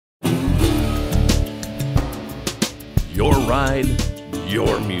Your ride,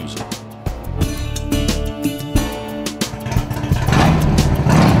 your music.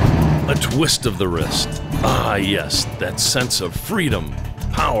 A twist of the wrist. Ah, yes, that sense of freedom,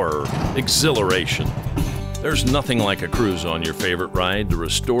 power, exhilaration. There's nothing like a cruise on your favorite ride to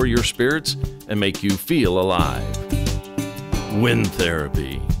restore your spirits and make you feel alive. Wind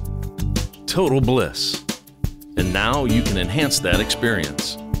therapy. Total bliss. And now you can enhance that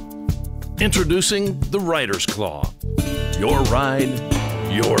experience. Introducing the Rider's Claw. Your ride,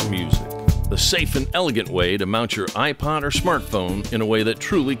 your music. The safe and elegant way to mount your iPod or smartphone in a way that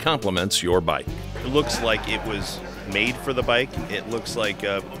truly complements your bike. It looks like it was made for the bike. It looks like,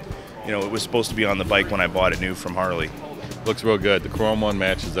 it was supposed to be on the bike when I bought it new from Harley. Looks real good. The chrome one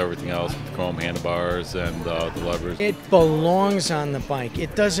matches everything else with the chrome handlebars and the levers. It belongs on the bike.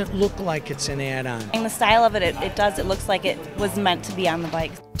 It doesn't look like it's an add-on. And the style of it, it does. It looks like it was meant to be on the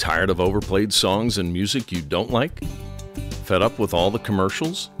bike. Tired of overplayed songs and music you don't like? Fed up with all the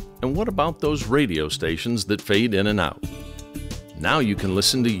commercials? And what about those radio stations that fade in and out? Now you can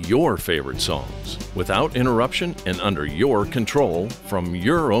listen to your favorite songs without interruption and under your control from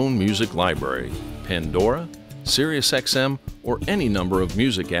your own music library, Pandora, SiriusXM, or any number of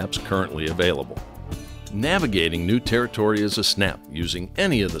music apps currently available. Navigating new territory is a snap using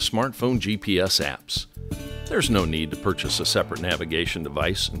any of the smartphone GPS apps. There's no need to purchase a separate navigation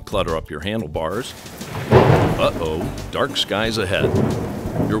device and clutter up your handlebars. Uh-oh, dark skies ahead.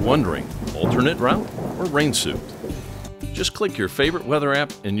 You're wondering, alternate route or rain suit? Just click your favorite weather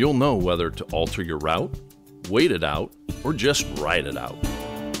app and you'll know whether to alter your route, wait it out, or just ride it out.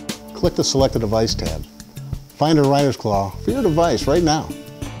 Click the Select a Device tab. Find a Rider's Claw for your device right now.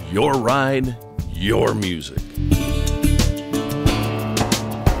 Your ride, your music.